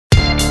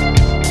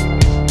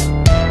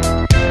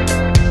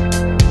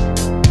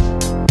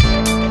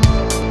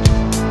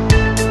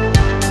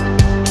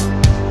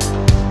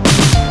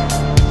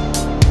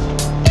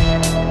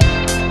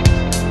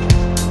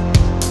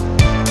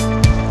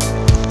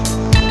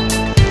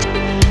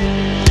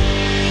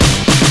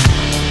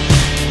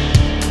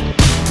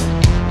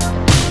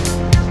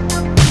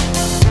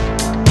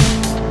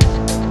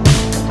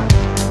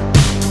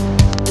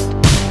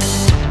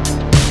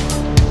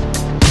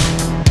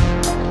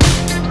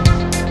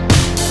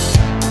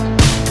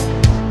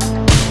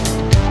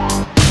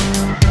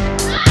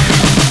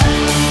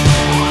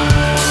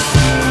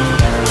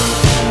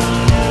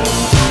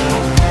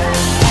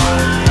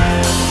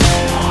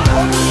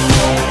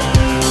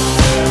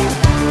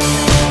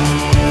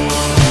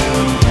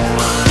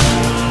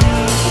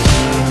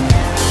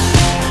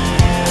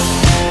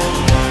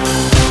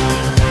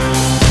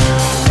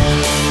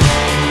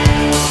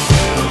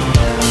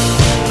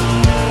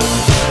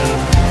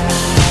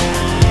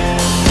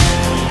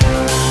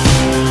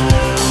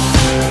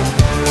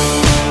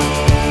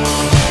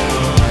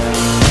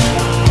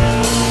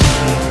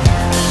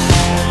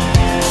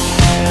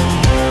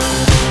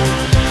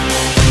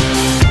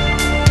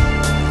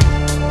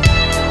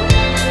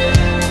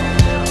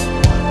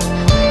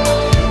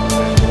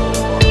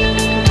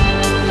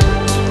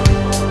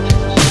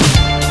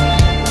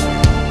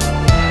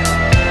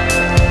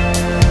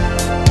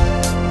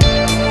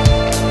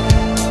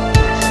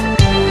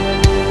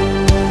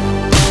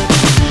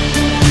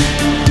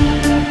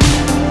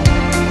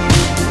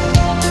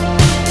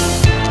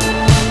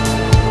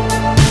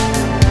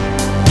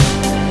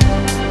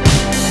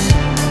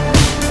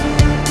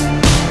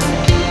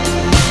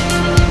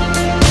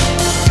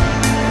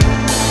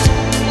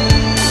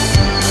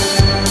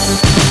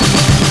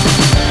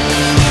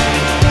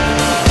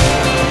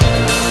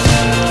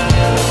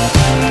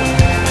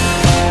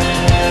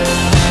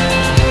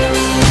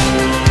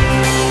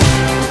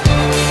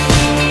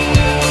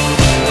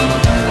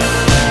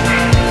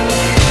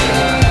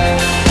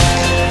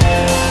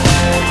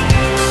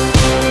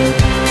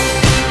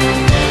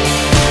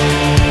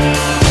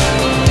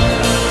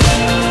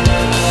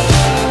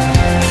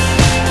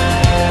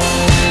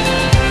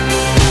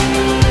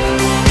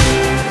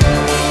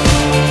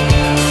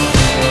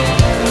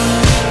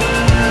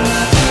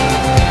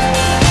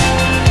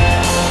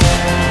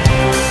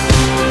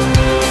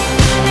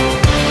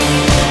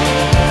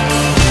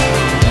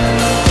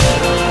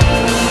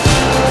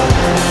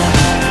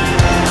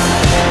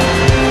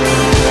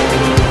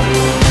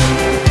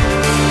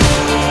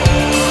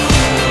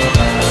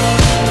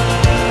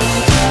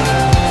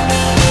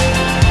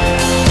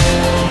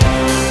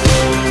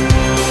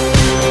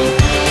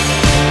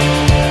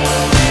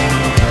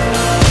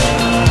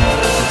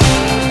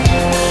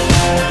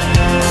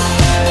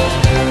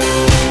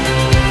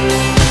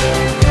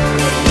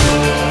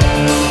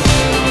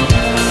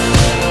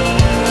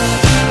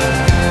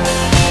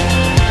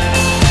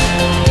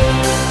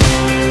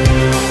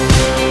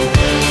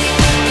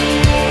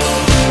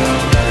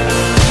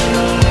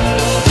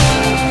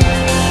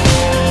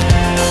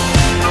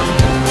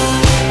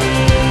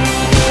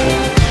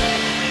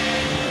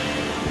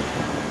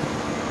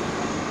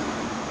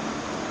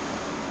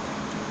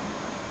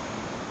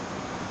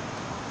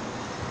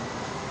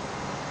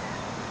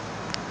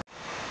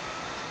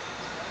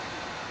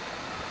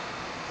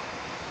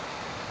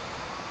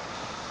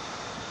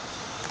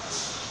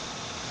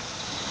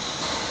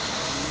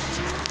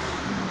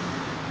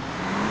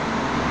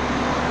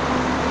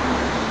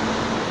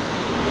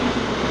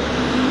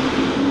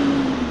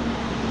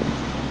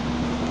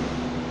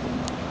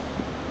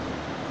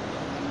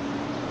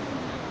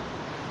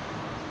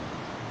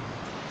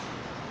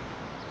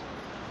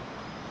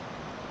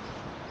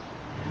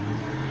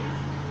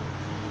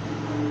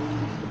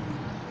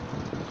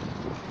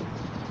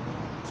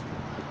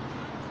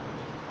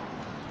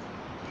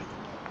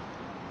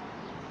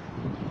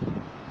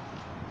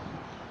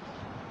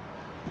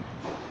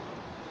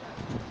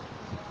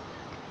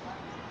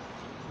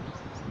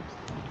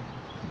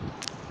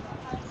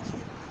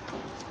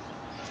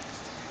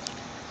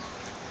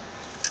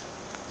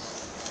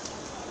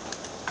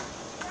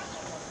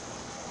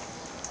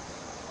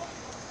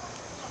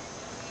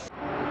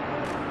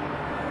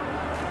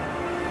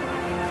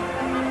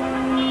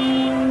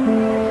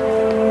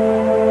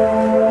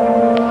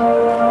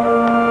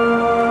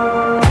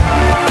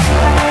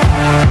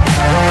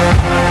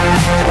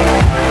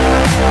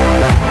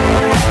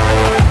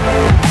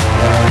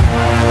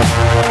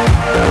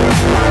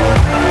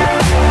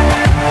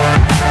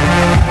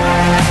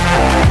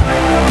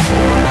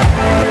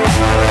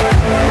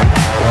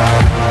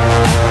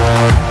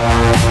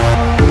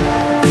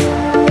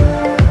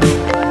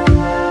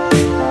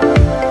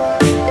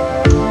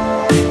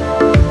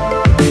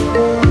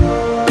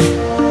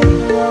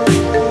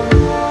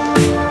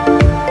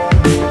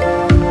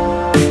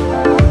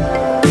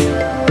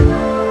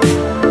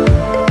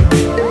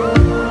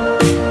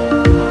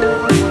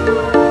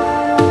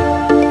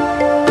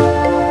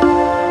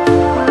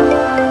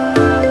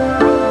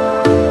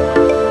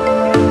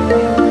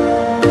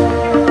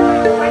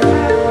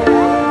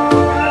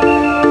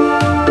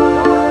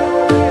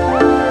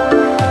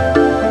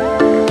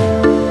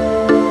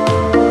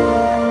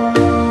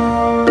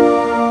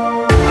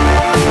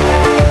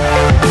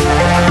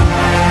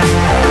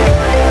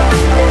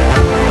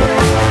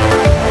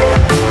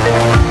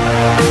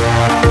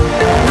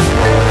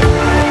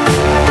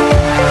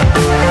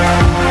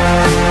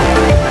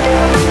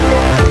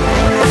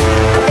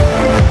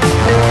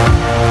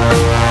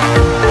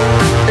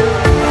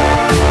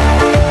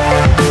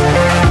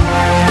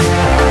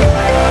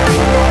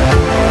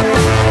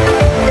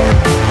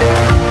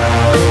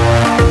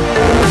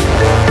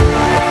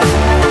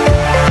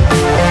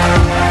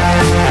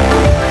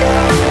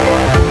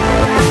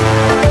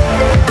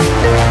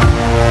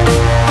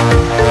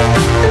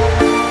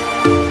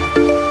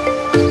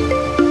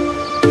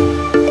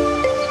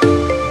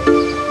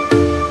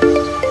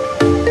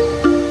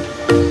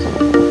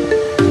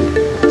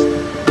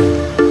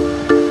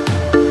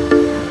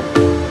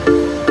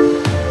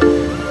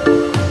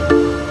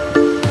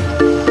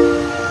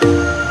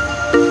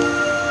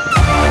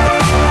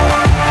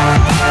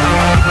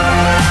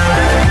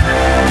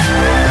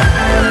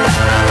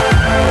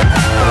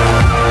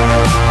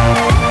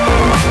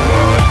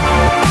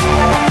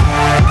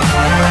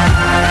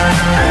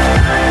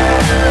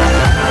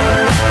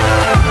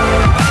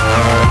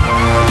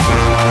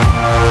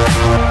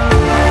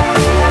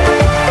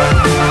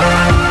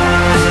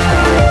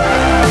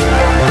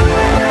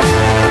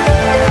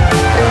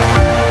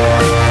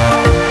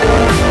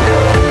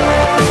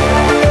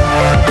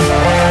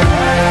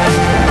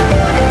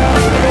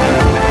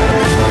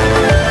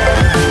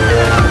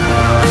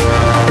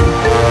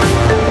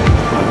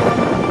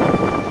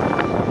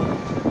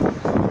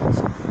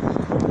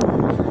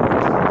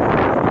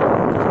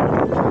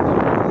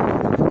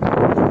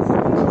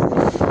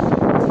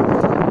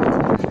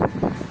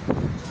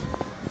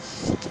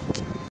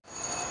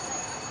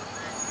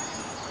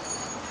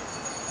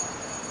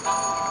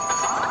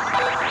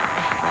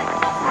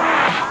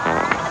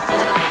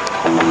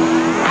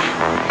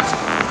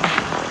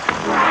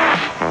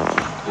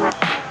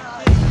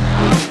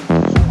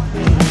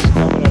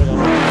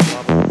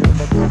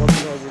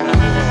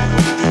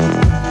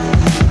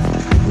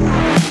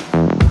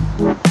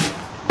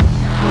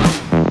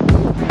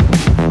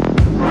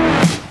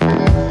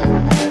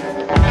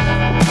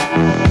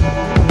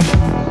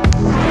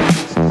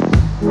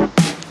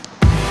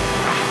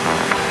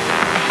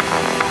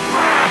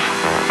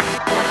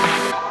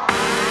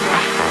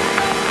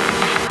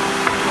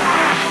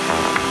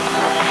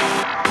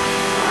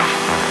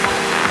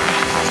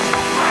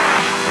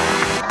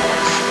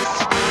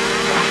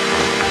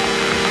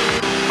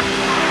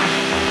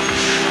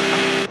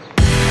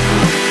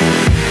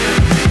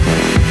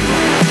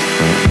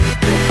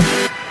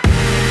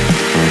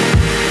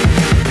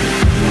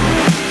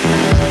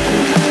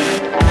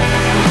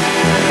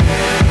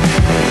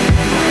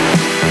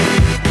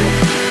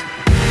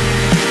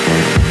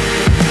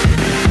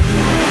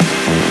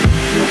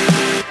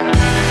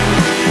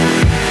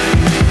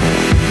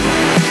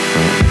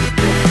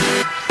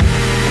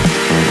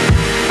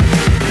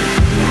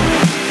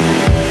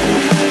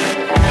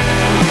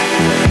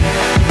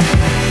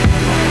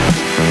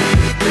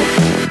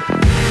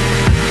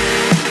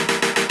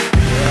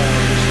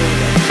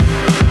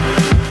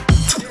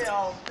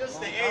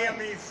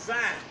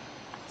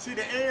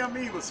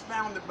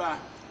founded by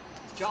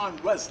John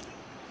Wesley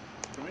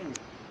from England.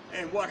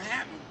 And what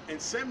happened in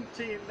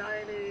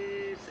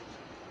 1796,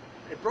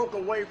 it broke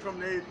away from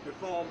the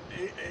form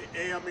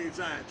AME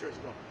Zion Church.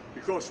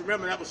 Because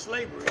remember, that was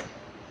slavery.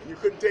 And you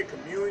couldn't take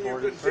communion, you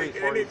couldn't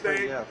take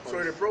anything. Yeah,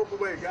 so they broke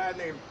away. A guy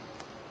named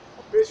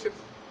Bishop,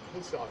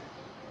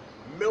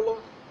 Miller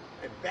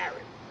and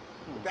Barrett.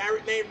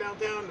 Barrett named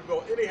downtown the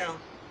bill. Anyhow,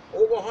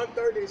 over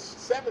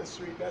 137th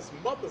Street, that's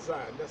Mother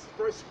Zion. That's the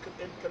first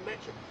in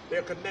connection.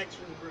 Their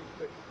connection,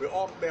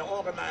 their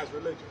organized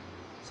religion.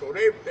 So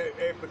they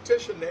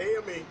petitioned the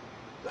AME,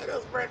 let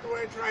us break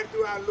away and try to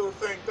do our little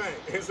thing.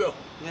 And so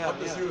I'm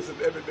just using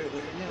everyday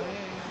language.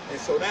 And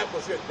so that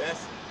was it.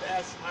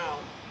 That's how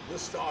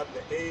this started,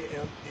 the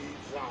AME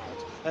Zion.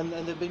 And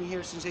they've been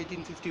here since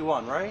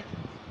 1851, right?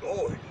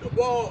 Oh,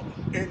 well,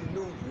 in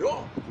New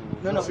York.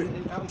 No,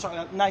 I'm sorry,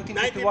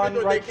 1951,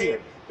 right here.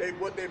 They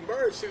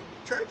merged, see,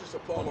 churches are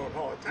falling on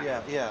hard times.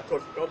 Yeah.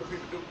 Because other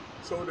people do.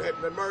 So they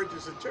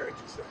merges of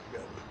churches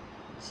together.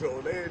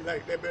 So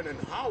they've been in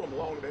Harlem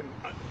longer than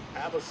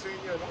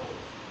Abyssinia and all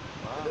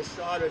that. Wow. And they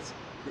started a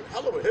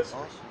hell of a history.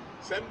 Awesome.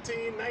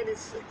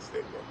 1796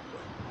 they broke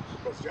away.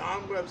 Because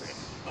John Wesley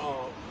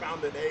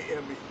founded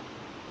AME.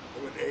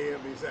 When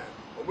AME Zion.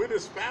 But we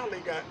just finally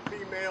got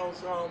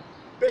females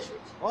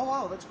bishops. Oh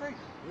wow, that's great.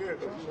 Yeah,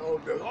 because you know,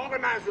 the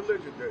organized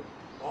religion, they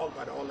all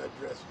got all that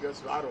dress.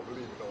 Yes, I don't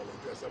believe in all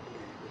that dress. I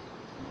believe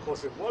it.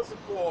 Because if it wasn't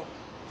for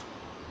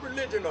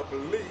religion of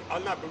belief,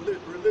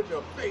 religion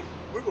of faith,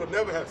 we would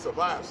never have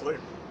survived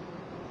slavery.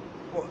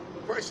 Well,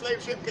 the first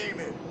slave ship came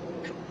in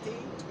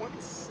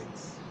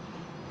 1526.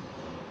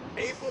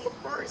 April the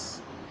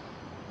 1st,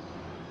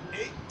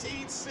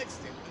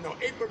 1860. No,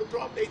 April the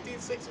 12th,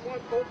 1861,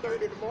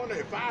 4:30 in the morning,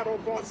 and 5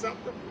 o'clock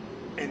something,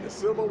 and the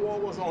Civil War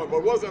was on. But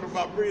it wasn't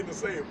about freeing the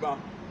slave, about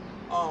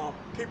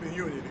keeping the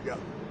union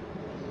together.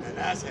 And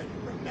that's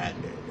happened from that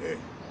day.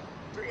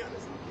 300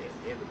 years.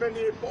 We've been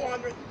here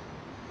 400.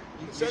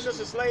 Send us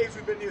as slaves,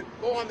 we've been here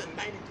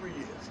 493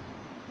 years.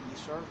 You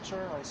served,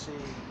 sir? I see.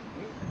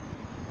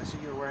 I see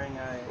you're wearing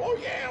a... Oh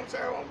yeah, I'm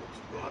sorry.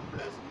 God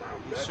bless him.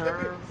 You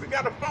serve? We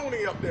got a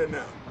phony up there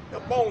now. A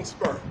bone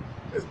spur.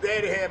 His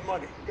daddy had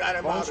money. Got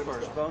him out of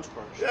bone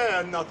spurs.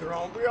 Yeah, nothing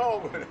wrong. We all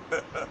went.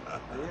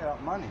 Yeah,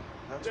 money.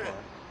 That's right.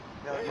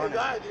 Yeah, money.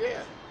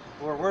 Yeah.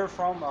 Where we're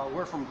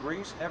from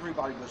Greece.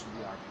 Everybody goes to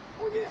the army.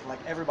 Oh yeah. Like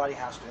everybody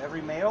has to.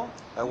 Every male.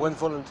 I went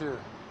volunteer.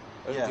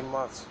 18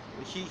 months.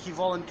 He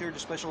volunteered the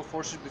special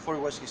forces before it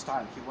was his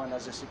time. He went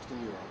as a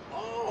 16-year-old.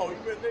 Oh,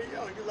 you've been there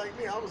young. You're like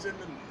me. I was in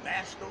the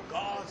National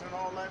Guards and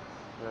all that.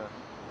 Yeah.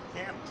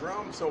 Camp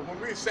Drum. So when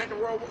we Second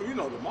World War, you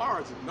know, the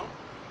Mars is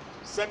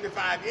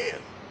 75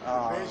 years.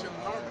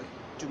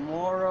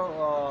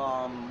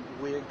 Tomorrow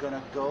we're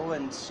gonna go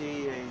and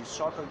see a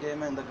soccer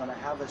game, and they're gonna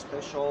have a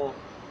special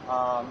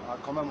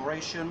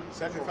commemoration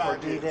for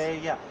D-Day.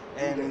 Yeah,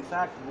 and in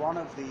fact, one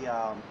of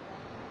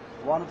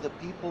the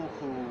people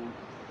who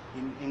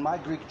in my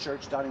Greek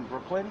church down in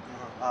Brooklyn,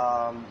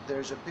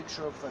 there's a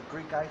picture of a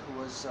Greek guy who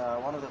was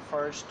one of the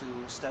first to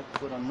step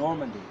foot on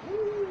Normandy.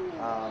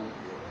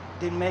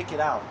 Didn't make it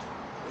out.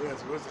 Yes,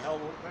 it was a hell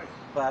of a thing.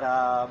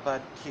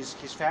 But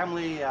his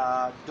family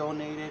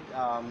donated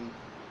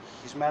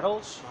his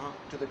medals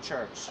to the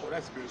church. Oh,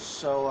 that's good.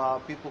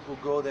 So people who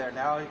go there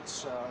now,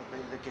 it's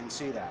they can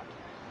see that.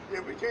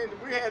 Yeah,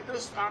 we had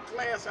this our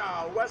class,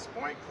 our West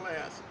Point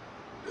class.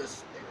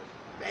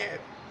 They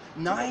had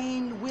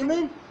 9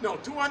 women? No,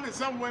 200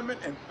 some women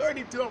and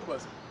 32 of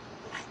us.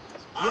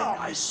 Yeah,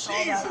 I saw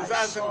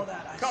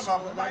that. Come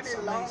on, that's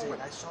amazing.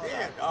 I saw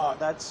that.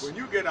 That's when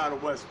you get out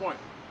of West Point.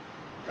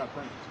 Got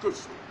plenty. Good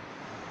stuff.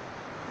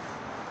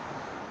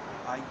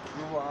 I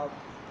grew up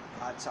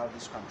outside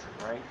this country,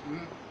 right?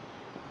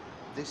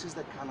 This is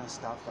the kind of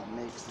stuff that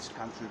makes this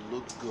country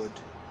look good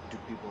to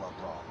people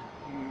abroad.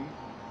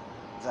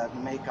 That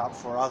make up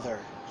for other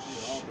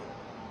shit.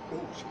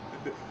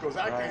 Because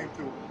I came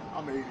through,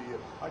 I'm 80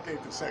 years, I came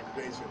through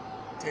segregation,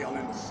 tail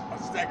end of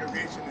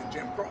segregation and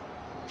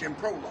Jim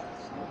Crow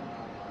laws.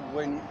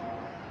 When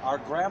our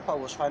grandpa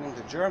was fighting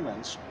the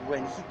Germans,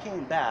 when he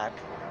came back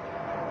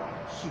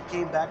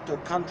to a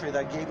country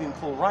that gave him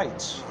full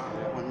rights.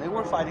 When they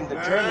were fighting the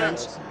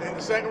Germans,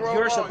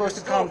 you're supposed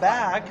to come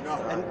back,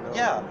 and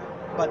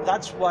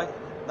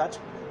but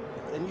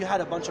and you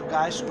had a bunch of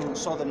guys who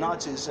saw the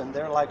Nazis, and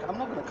they're like, I'm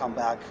not going to come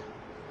back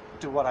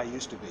to what I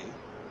used to be.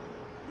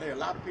 A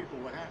lot of people,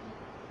 what happened,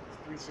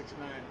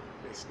 369,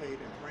 they stayed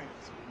in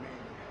France, remained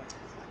in France.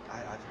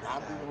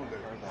 I've heard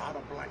that. A lot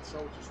of black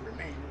soldiers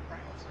remained in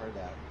France. Heard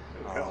that.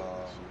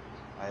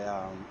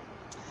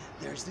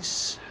 There's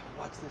this,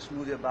 what's this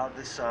movie about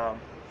this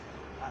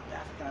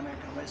African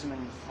American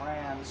regiment in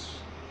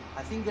France?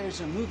 I think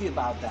there's a movie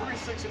about that.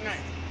 369.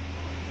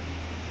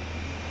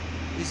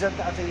 Is that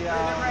the? They're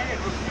right here.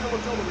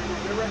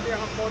 They're right there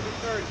on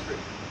 43rd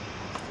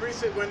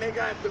Street. When they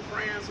got to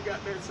France, they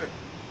got there and said,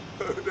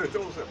 they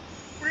told them,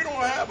 we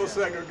don't have a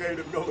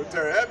segregated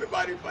military.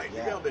 Everybody fight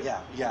together.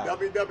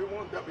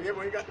 WW1,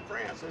 when you got to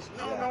France, they said,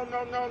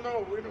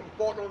 no. We didn't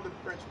fought on the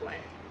French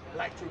flag.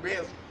 Like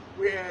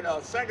we had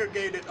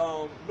segregated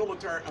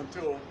military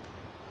until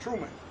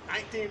Truman,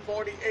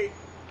 1948,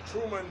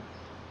 Truman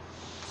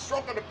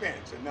stroke of the pen.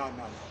 Said, no.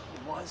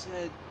 Was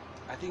it,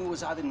 I think it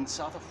was either in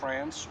south of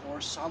France or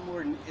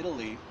somewhere in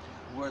Italy,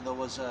 where there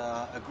was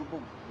a group of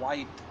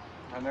white,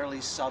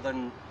 primarily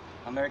Southern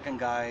American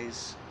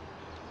guys,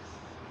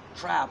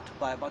 trapped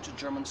by a bunch of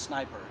German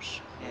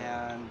snipers,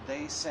 and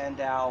they sent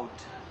out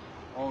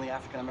only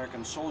African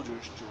American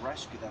soldiers to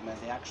rescue them,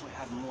 and they actually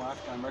had more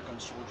African American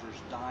soldiers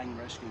dying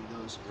rescuing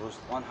those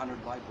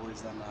 100 white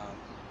boys than.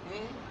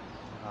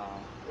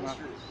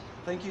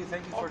 Thank you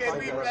for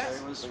talking to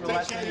us. It was real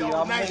nice to meet you.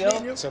 I'm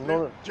Miguel. It's an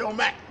honor. Joe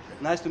Mack.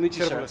 Nice to meet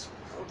you, sir. Hercules.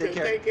 Okay,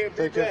 take care. Be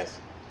Take care. blessed.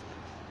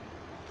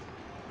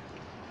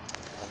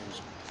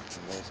 It's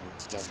amazing.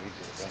 It's done. We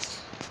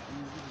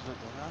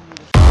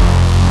did it.